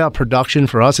it's not about production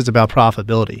for us, it's about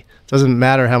profitability. It doesn't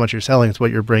matter how much you're selling, it's what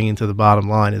you're bringing to the bottom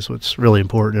line is what's really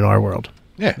important in our world.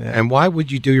 Yeah. And why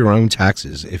would you do your own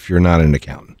taxes if you're not an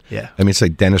accountant? Yeah. I mean, it's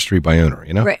like dentistry by owner,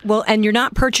 you know? Right. Well, and you're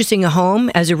not purchasing a home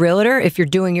as a realtor if you're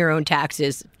doing your own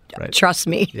taxes. Right. Trust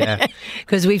me. Yeah.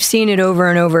 Because we've seen it over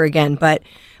and over again. But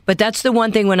But that's the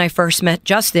one thing when I first met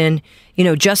Justin,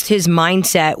 just his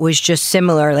mindset was just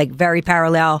similar, like very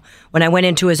parallel. When I went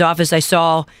into his office, I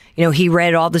saw, he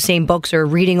read all the same books or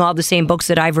reading all the same books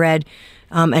that I've read.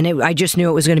 I just knew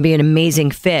it was going to be an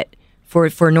amazing fit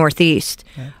for Northeast.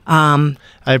 I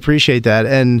appreciate that.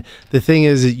 And the thing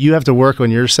is, you have to work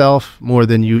on yourself more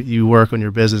than you work on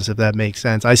your business, if that makes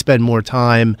sense. I spend more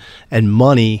time and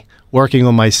money working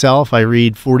on myself. I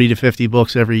read 40 to 50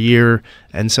 books every year.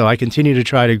 And so I continue to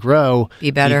try to grow.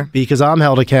 Be better. Because I'm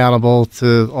held accountable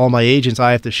to all my agents.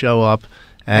 I have to show up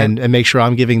and make sure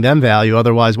I'm giving them value.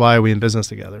 Otherwise, why are we in business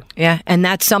together? Yeah, and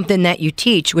that's something that you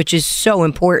teach, which is so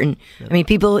important. Yeah. I mean,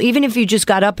 people, even if you just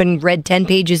got up and read 10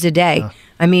 pages a day,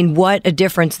 I mean, what a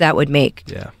difference that would make.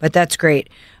 Yeah. But that's great.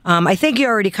 I think you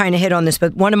already kind of hit on this,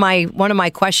 but one of my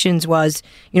questions was,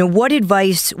 what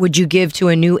advice would you give to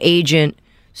a new agent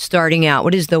starting out?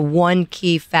 What is the one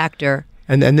key factor?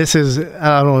 And this is,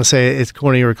 I don't want to say it's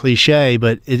corny or cliche,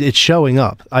 but it's showing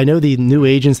up. I know the new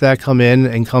agents that come in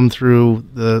and come through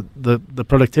the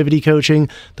productivity coaching,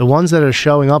 the ones that are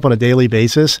showing up on a daily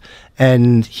basis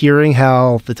and hearing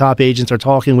how the top agents are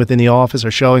talking within the office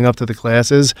or showing up to the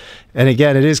classes. And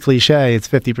again, it is cliche, it's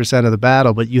 50% of the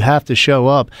battle, but you have to show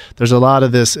up. There's a lot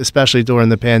of this, especially during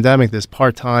the pandemic, this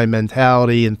part-time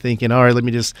mentality and thinking, all right, let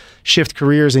me just shift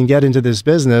careers and get into this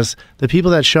business. The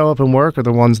people that show up and work are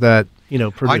the ones that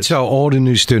produce. I tell all the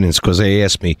new students, because they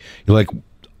ask me, we're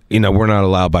not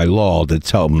allowed by law to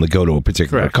tell them to go to a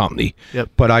particular company. Yep.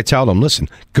 But I tell them, listen,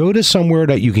 go to somewhere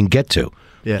that you can get to.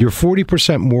 Yeah. You're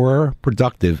 40% more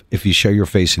productive if you show your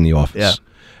face in the office.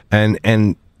 Yeah.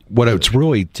 And what it's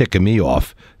really ticking me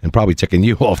off, and probably ticking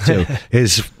you off too,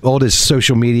 is all this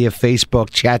social media, Facebook,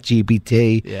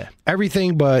 ChatGPT,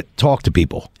 everything but talk to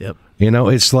people. Yep.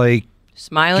 It's like,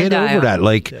 smile and get over that.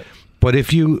 But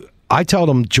I tell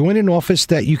them, join an office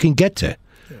that you can get to.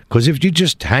 Because if you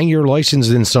just hang your license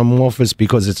in some office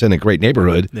because it's in a great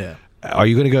neighborhood, are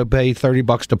you going to go pay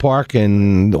 $30 to park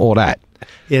and all that?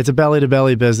 Yeah, it's a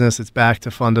belly-to-belly business. It's back to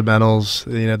fundamentals.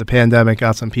 The pandemic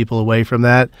got some people away from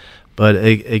that. But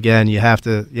again, you have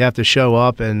to show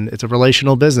up, and it's a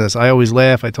relational business. I always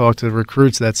laugh. I talk to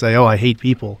recruits that say, I hate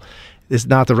people. It's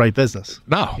not the right business.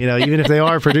 No. Even if they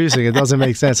are producing, it doesn't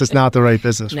make sense. It's not the right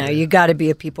business. No, you got to be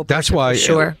a people person. That's why, for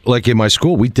sure. Like in my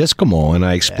school, we disc them all, and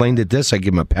I explained the disc. I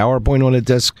give them a PowerPoint on a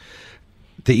disc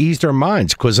to ease their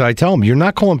minds, because I tell them, you're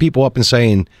not calling people up and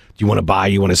saying, do you want to buy,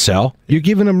 you want to sell? You're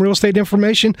giving them real estate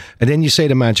information, and then you say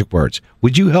the magic words.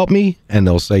 Would you help me? And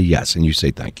they'll say yes, and you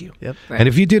say thank you. Yep. Right. And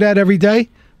if you do that every day,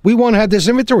 we won't have this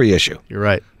inventory issue. You're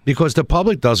right. Because the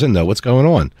public doesn't know what's going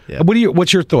on. Yeah.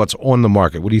 What's your thoughts on the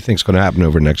market? What do you think is going to happen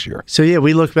over next year? So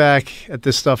we look back at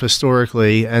this stuff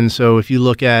historically, and so if you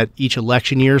look at each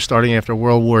election year starting after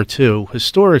World War II,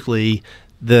 historically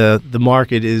the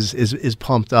market is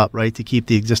pumped up, right, to keep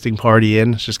the existing party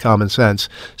in. It's just common sense.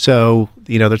 So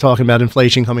they're talking about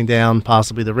inflation coming down,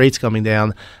 possibly the rates coming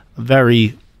down.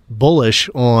 Very bullish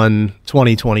on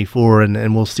 2024,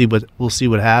 and we'll see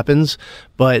what happens.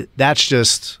 But that's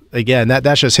just, again,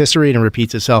 that's just history, and it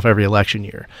repeats itself every election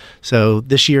year. So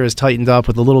this year has tightened up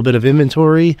with a little bit of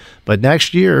inventory, but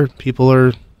next year people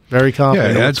are very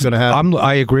confident what's going to happen.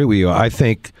 I agree with you. I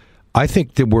think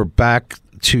that we're back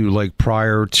to like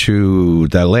prior to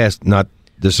the last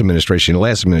administration,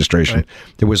 right.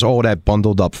 There was all that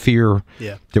bundled up fear.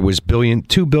 Yeah. There was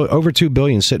over $2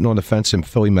 billion sitting on the fence in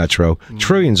Philly Metro,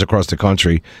 trillions across the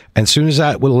country. And as soon as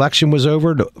that election was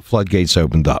over, the floodgates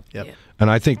opened up. Yep. Yeah.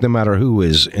 And I think no matter who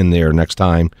is in there next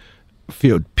time,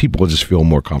 people will just feel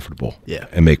more comfortable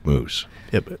and make moves.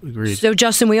 Yep, agreed. So,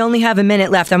 Justin, we only have a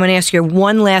minute left. I'm going to ask you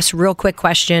one last real quick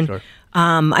question. Sure.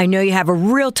 I know you have a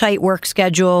real tight work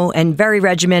schedule and very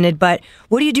regimented, but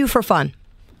what do you do for fun?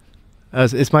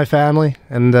 It's my family,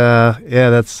 and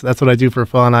that's what I do for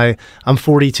fun. I'm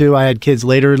 42. I had kids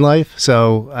later in life,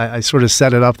 so I sort of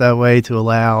set it up that way to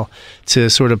allow to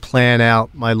sort of plan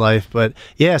out my life. But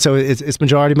so it's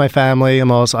majority of my family.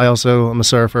 I'm a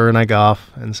surfer and I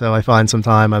golf, and so I find some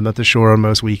time. I'm at the shore on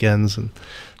most weekends, and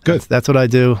good. That's what I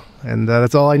do, and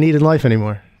that's all I need in life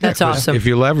anymore. That's awesome. If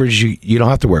you leverage, you don't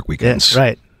have to work weekends. Yeah,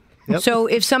 right. Yep. So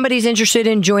if somebody's interested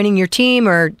in joining your team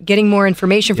or getting more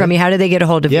information from you, how do they get a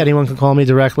hold of you? Yeah, anyone can call me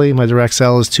directly. My direct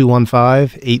cell is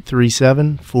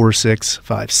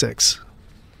 215-837-4656.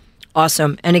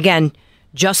 Awesome. And again,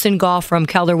 Justin Gall from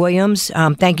Keller Williams,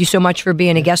 thank you so much for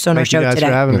being a guest on our show today. Thank you guys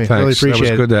for having me. Thanks. Really appreciate it.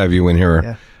 That was good to have you in here.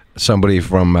 Yeah. Somebody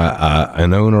from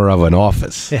an owner of an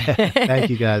office. Thank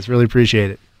you guys. Really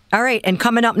appreciate it. All right, and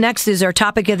coming up next is our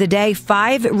topic of the day,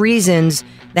 5 reasons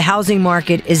the housing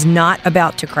market is not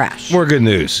about to crash. More good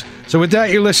news. So with that,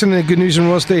 you're listening to Good News in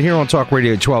Real Estate here on Talk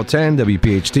Radio 1210,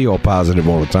 WPHT, all positive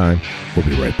all the time. We'll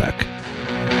be right back.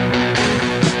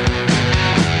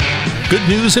 Good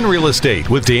News in Real Estate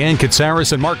with Deanne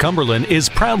Katsaris and Mark Cumberland is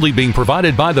proudly being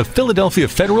provided by the Philadelphia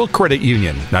Federal Credit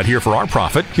Union. Not here for our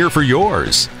profit, here for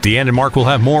yours. Deanne and Mark will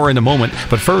have more in a moment,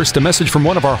 but first, a message from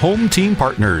one of our home team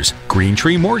partners, Green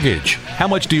Tree Mortgage. How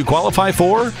much do you qualify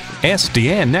for? Ask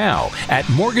Deanne now at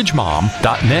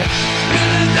mortgagemom.net.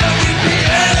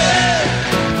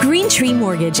 Green Tree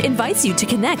Mortgage invites you to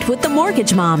connect with the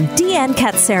Mortgage Mom, Deanne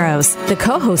Katsaros, the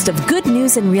co-host of Good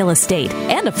News in Real Estate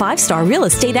and a 5-star real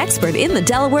estate expert in the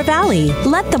Delaware Valley.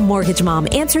 Let the Mortgage Mom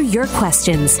answer your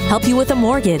questions, help you with a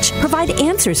mortgage, provide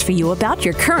answers for you about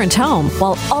your current home,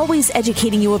 while always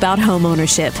educating you about home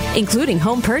ownership, including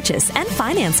home purchase and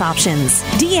finance options.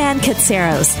 Deanne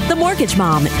Katsaros, the Mortgage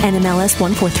Mom, NMLS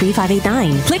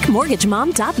 143589. Click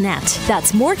mortgagemom.net.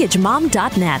 That's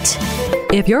mortgagemom.net.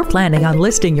 If you're planning on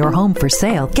listing your home for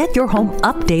sale, get your home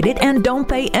updated and don't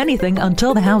pay anything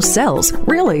until the house sells.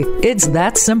 Really, it's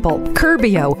that simple.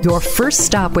 Curbio, your first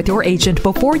stop with your agent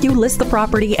before you list the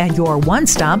property and your one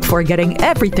stop for getting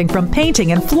everything from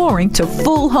painting and flooring to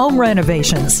full home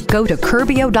renovations. Go to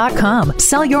Curbio.com,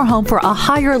 sell your home for a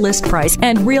higher list price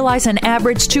and realize an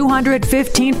average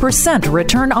 215%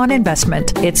 return on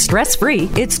investment. It's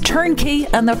stress-free, it's turnkey,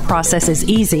 and the process is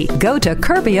easy. Go to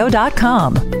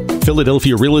Curbio.com.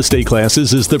 Philadelphia Real Estate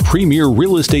Classes is the premier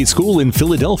real estate school in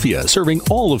Philadelphia, serving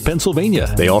all of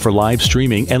Pennsylvania. They offer live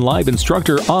streaming and live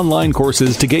instructor online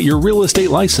courses to get your real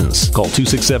estate license. Call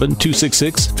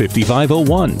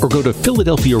 267-266-5501 or go to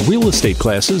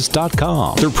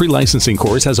PhiladelphiaRealEstateClasses.com. Their pre-licensing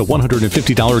course has a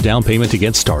 $150 down payment to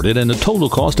get started and a total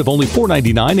cost of only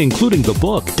 $499, including the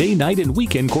book, day, night, and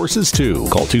weekend courses too.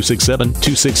 Call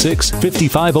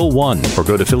 267-266-5501 or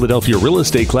go to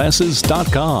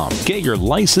PhiladelphiaRealEstateClasses.com. Get your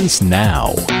license now.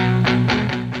 All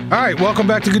right, welcome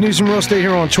back to Good News in Real Estate here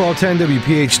on 1210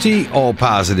 WPHT, all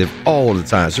positive all the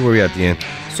time. So where are we at, the end?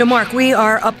 So, Mark, we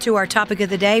are up to our topic of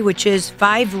the day, which is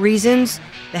 5 reasons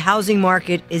the housing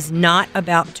market is not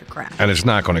about to crash. And it's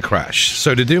not going to crash.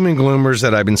 So the doom and gloomers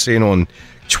that I've been seeing on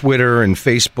Twitter and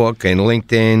Facebook and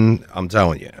LinkedIn, I'm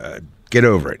telling you, get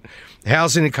over it.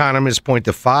 Housing economists point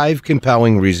to 5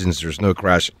 compelling reasons there's no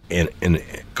crash in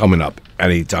coming up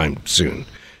anytime soon.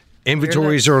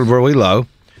 Inventories are really low.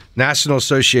 National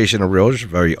Association of Realtors, a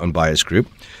very unbiased group,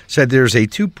 said there's a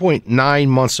 2.9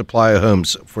 month supply of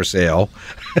homes for sale.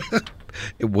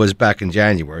 It was back in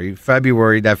January.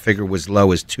 February, that figure was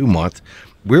low as 2 months.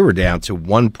 We were down to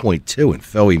 1.2 in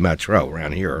Philly Metro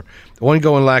around here. The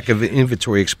ongoing lack of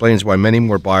inventory explains why many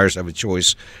more buyers have a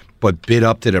choice but bid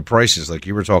up to the prices, like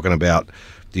you were talking about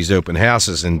these open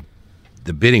houses, and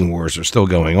the bidding wars are still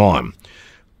going on.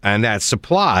 And that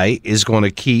supply is going to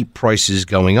keep prices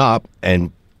going up,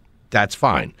 and that's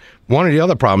fine. One of the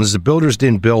other problems is the builders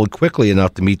didn't build quickly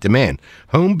enough to meet demand.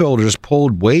 Home builders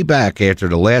pulled way back after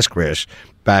the last crash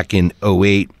back in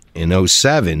 08 and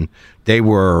 07. They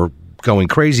were going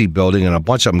crazy building, and a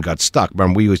bunch of them got stuck.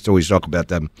 Remember, we used to always talk about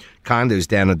them condos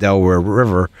down the Delaware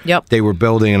River. Yep. They were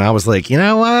building, and I was like, you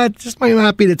know what? This might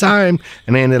not be the time.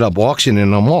 And they ended up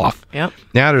auctioning them off. Yep.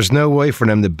 Now there's no way for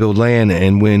them to build land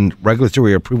and win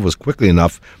regulatory approvals quickly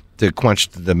enough to quench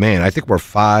the demand. I think we're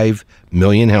 5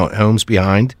 million homes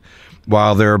behind.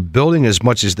 While they're building as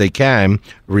much as they can,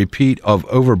 a repeat of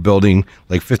overbuilding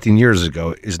like 15 years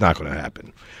ago is not going to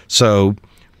happen. So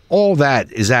all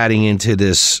that is adding into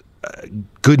this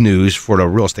good news for the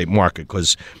real estate market,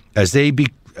 because as they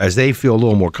feel a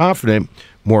little more confident,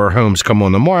 more homes come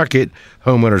on the market.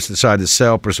 Homeowners decide to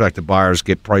sell. Prospective buyers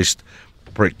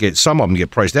some of them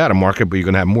get priced out of market, but you're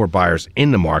going to have more buyers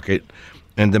in the market,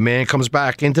 and demand comes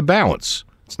back into balance.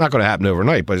 It's not going to happen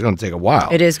overnight, but it's going to take a while.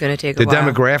 It is going to take a while. The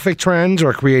demographic trends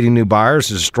are creating new buyers.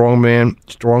 There's a strong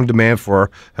demand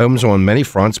for homes on many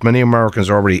fronts. Many Americans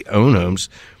already own homes.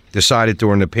 Decided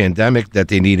during the pandemic that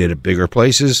they needed bigger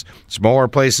places, smaller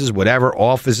places, whatever,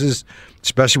 offices,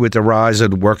 especially with the rise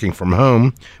of working from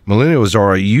home. Millennials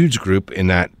are a huge group in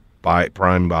that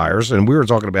prime buyers. And we were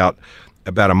talking about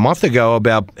a month ago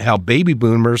about how baby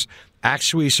boomers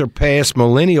actually surpassed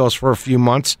millennials for a few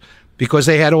months because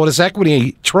they had all this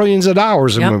equity, trillions of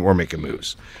dollars, and were making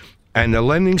moves. And the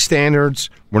lending standards,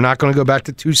 we're not going to go back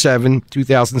to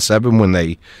 2007 when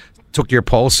they took your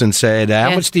pulse and said,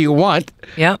 how much do you want?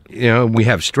 Yep. We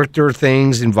have stricter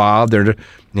things involved.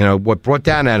 What brought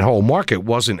down that whole market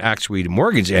wasn't actually the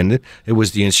mortgage end, it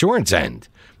was the insurance end.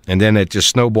 And then it just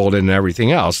snowballed into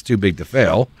everything else, too big to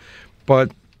fail.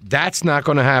 But That's not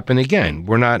going to happen again.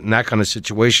 We're not in that kind of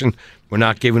situation. We're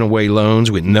not giving away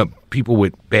loans with people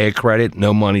with bad credit,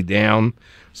 no money down.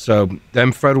 So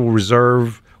them Federal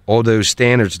Reserve, all those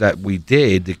standards that we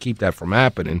did to keep that from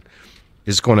happening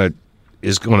is going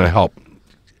to help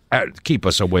keep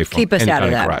us away from keep us any out kind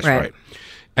of that, crash, right.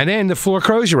 And then the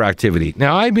foreclosure activity.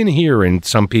 Now, I've been hearing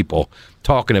some people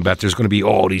talking about there's going to be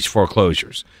all these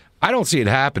foreclosures. I don't see it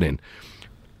happening.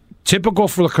 Typical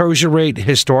foreclosure rate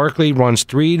historically runs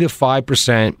 3 to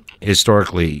 5%.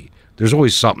 Historically, there's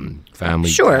always something. Family.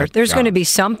 Sure, there's going to be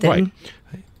something. Right.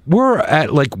 We're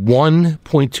at like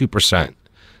 1.2%.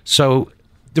 So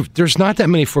there's not that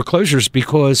many foreclosures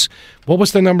because what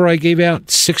was the number I gave out?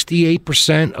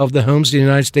 68% of the homes in the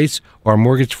United States are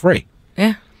mortgage free.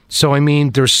 Yeah. So, I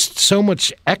mean, there's so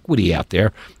much equity out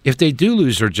there. If they do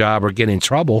lose their job or get in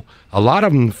trouble, a lot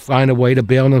of them find a way to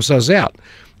bail themselves out.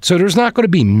 So there's not going to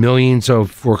be millions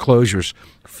of foreclosures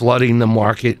flooding the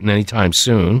market anytime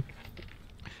soon,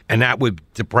 and that would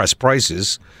depress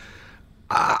prices.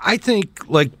 I think,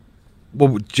 like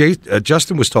what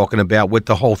Justin was talking about with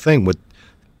the whole thing, with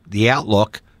the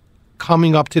outlook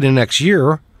coming up to the next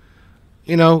year,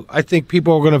 I think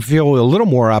people are going to feel a little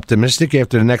more optimistic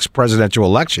after the next presidential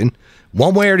election.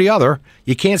 One way or the other,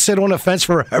 you can't sit on the fence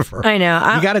forever. I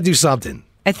know. You got to do something.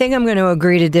 I think I'm going to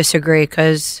agree to disagree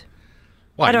because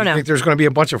I don't know. You think there's going to be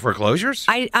a bunch of foreclosures?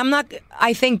 I'm not.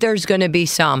 I think there's going to be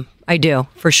some. I do,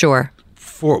 for sure.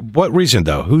 For what reason,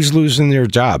 though? Who's losing their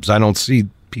jobs? I don't see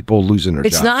people losing their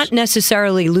jobs. It's not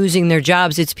necessarily losing their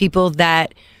jobs. It's people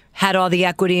that had all the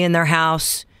equity in their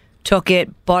house, took it,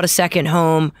 bought a second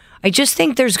home. I just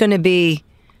think there's going to be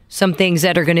some things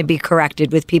that are going to be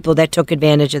corrected with people that took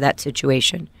advantage of that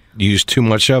situation. Used too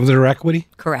much of their equity?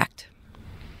 Correct.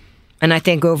 And I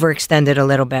think overextended a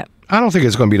little bit. I don't think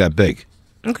it's going to be that big.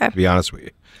 Okay. To be honest with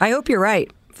you. I hope you're right,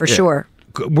 for sure.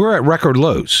 We're at record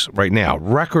lows right now.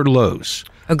 Record lows.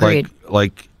 Agreed.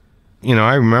 Like,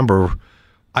 I remember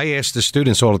I asked the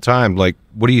students all the time, like,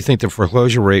 what do you think the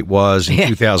foreclosure rate was in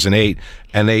 2008?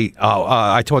 And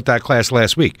I taught that class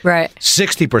last week. Right.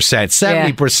 60%,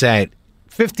 70%,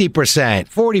 50%,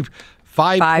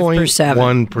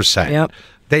 45.1%. Yep.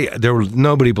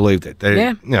 Nobody believed it.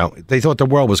 They thought the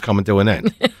world was coming to an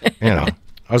end. I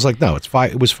was like, no, it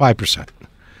was 5%.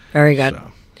 Very good.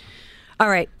 So. All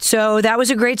right. So that was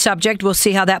a great subject. We'll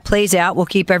see how that plays out. We'll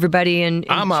keep everybody in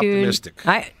I'm tune. Optimistic.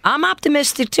 I'm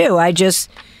optimistic too.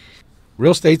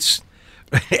 Real estate's...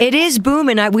 It is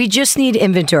booming. We just need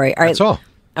inventory. All right. That's all.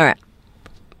 All right.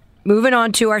 Moving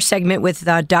on to our segment with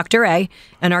Dr. A.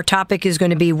 And our topic is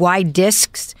going to be why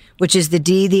discs, which is the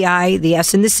D, the I, the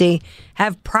S, and the C,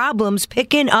 have problems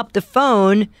picking up the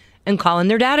phone and calling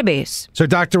their database. So,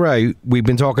 Dr. A, we've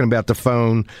been talking about the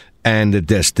phone and the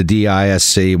DISC, the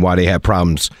DISC, why they have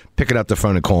problems picking up the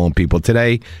phone and calling people.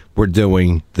 Today, we're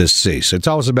doing the C. So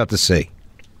tell us about the C.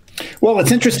 Well,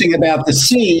 what's interesting about the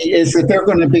C is that they're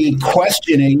going to be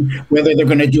questioning whether they're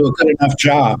going to do a good enough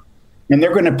job. And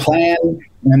they're going to plan,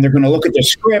 and they're going to look at their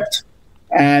script,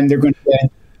 and they're going to get a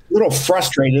little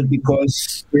frustrated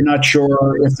because they're not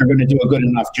sure if they're going to do a good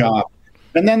enough job.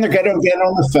 And then they're going to get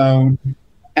on the phone,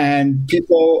 and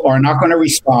people are not going to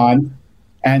respond.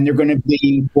 And they're going to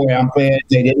be, boy, I'm glad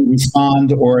they didn't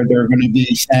respond, or they're going to be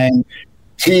saying,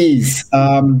 geez,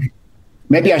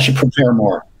 maybe I should prepare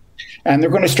more. And they're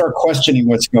going to start questioning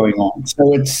what's going on.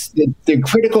 So it's the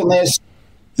criticalness,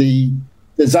 the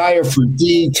desire for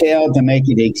detail to make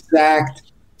it exact,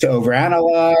 to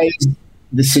overanalyze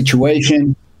the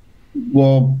situation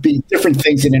will be different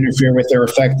things that interfere with their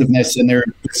effectiveness and their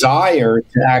desire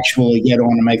to actually get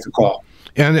on and make a call.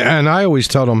 And I always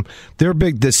tell them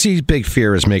the C's big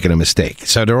fear is making a mistake.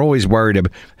 So they're always worried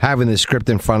about having the script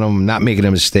in front of them, not making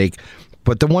a mistake.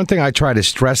 But the one thing I try to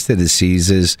stress to the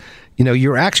C's is,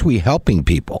 you're actually helping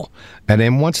people. And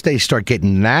then once they start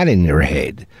getting that in their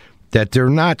head, that they're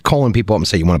not calling people up and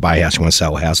say, you want to buy a house, you want to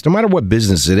sell a house, no matter what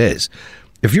business it is.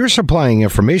 If you're supplying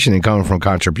information and coming from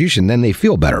contribution, then they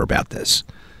feel better about this.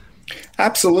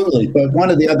 Absolutely. But one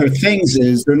of the other things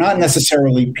is they're not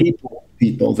necessarily people.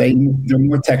 They're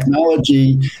more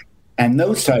technology and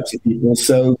those types of people.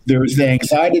 So there's the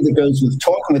anxiety that goes with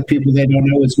talking with people they don't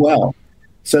know as well.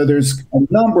 So there's a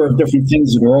number of different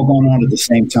things that are all going on at the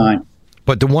same time.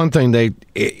 But the one thing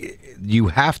you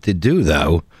have to do,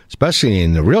 though, especially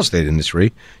in the real estate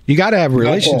industry, you got to have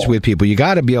relations with people. You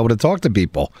got to be able to talk to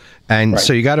people. And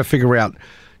so you got to figure out,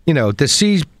 the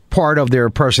C part of their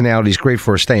personality is great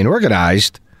for staying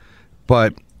organized,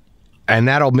 and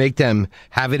that'll make them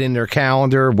have it in their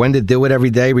calendar, when to do it every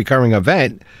day, recurring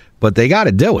event, but they got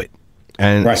to do it.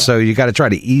 And so you got to try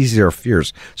to ease their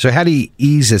fears. So how do you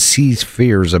ease a C's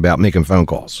fears about making phone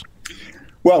calls?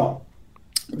 Well,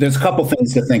 there's a couple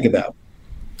things to think about.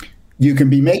 You can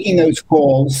be making those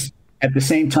calls at the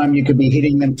same time you could be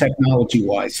hitting them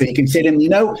technology-wise. So you can say to them,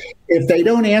 if they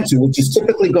don't answer, which is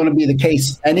typically going to be the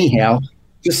case anyhow,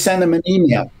 just send them an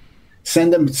email.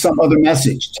 Send them some other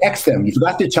message. Text them. You've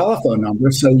got their telephone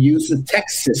number, so use the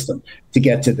text system to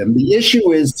get to them. The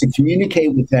issue is to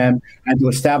communicate with them and to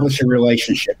establish a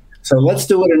relationship. So let's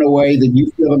do it in a way that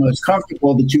you feel the most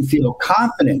comfortable, that you feel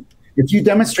confident. If you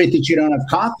demonstrate that you don't have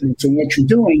confidence in what you're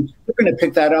doing, they're going to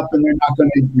pick that up and they're not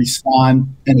going to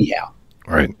respond anyhow.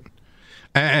 Right.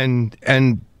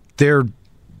 And they're,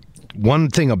 one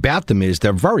thing about them is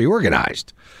they're very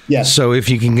organized. Yes. So if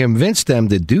you can convince them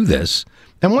to do this,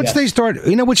 and once they start,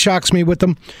 what shocks me with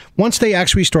them? Once they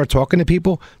actually start talking to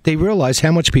people, they realize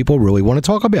how much people really want to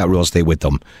talk about real estate with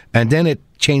them. And then it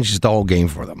changes the whole game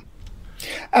for them.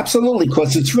 Absolutely,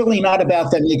 because it's really not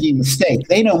about them making a mistake.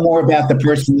 They know more about the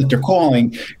person that they're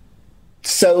calling.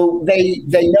 So they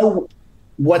know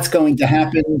what's going to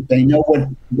happen. They know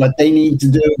what they need to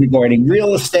do regarding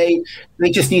real estate. They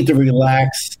just need to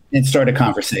relax and start a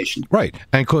conversation. Right.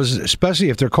 And because especially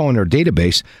if they're calling their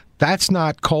database, that's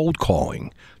not cold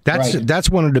calling. That's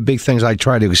one of the big things I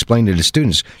try to explain to the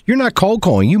students. You're not cold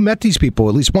calling. You met these people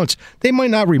at least once. They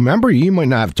might not remember you. You might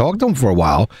not have talked to them for a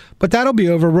while, but that'll be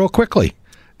over real quickly.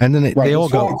 And then they all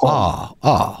go,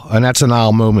 and that's an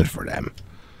aha moment for them.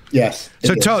 Yes.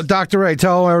 So Dr. Ray,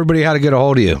 tell everybody how to get a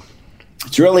hold of you.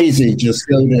 It's real easy. Just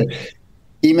go to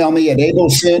email me at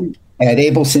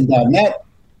abelson@abelson.net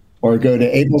or go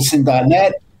to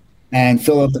abelson.net and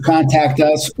fill out the contact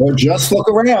us or just look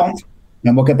around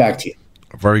and we'll get back to you.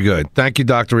 Very good. Thank you,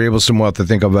 Dr. Abelson. We'll have to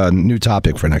think of a new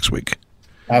topic for next week.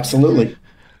 Absolutely.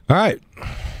 All right.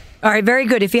 All right, very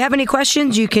good. If you have any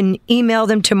questions, you can email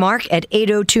them to Mark at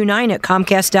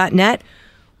 8029@comcast.net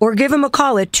or give him a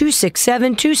call at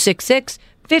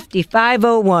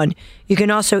 267-266-5501. You can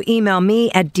also email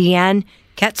me at Deanne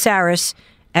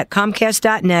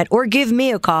Katsaris@comcast.net or give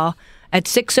me a call at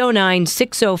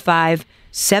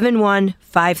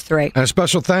 609-605-7153. And a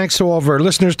special thanks to all of our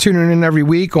listeners tuning in every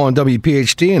week on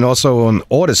WPHT and also on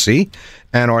Odyssey,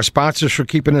 and our sponsors for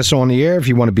keeping us on the air. If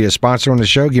you want to be a sponsor on the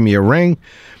show, give me a ring.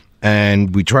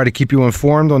 And we try to keep you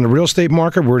informed on the real estate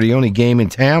market. We're the only game in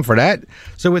town for that.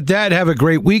 So with that, have a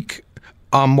great week.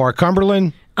 I'm Mark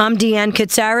Cumberland. I'm Deanne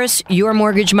Katsaris, your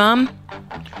mortgage mom.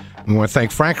 We want to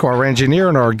thank Frank, our engineer,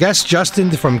 and our guest,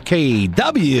 Justin from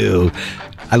KW.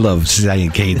 I love saying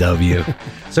KW.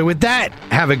 So with that,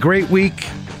 have a great week.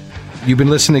 You've been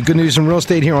listening to Good News in Real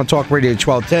Estate here on Talk Radio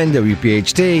 1210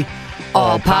 WPHT.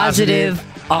 All positive,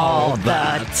 all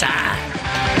the time.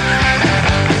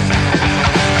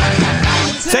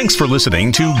 Thanks for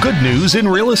listening to Good News in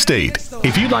Real Estate.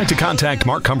 If you'd like to contact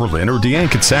Mark Cumberland or Deanne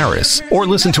Katsaris or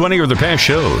listen to any of their past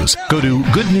shows, go to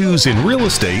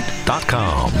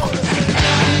goodnewsinrealestate.com.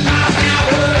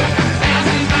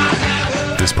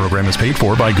 This program is paid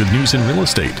for by Good News in Real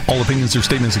Estate. All opinions or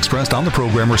statements expressed on the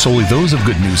program are solely those of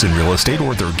Good News in Real Estate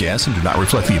or their guests and do not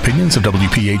reflect the opinions of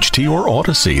WPHT or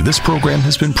Odyssey. This program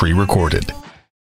has been pre-recorded.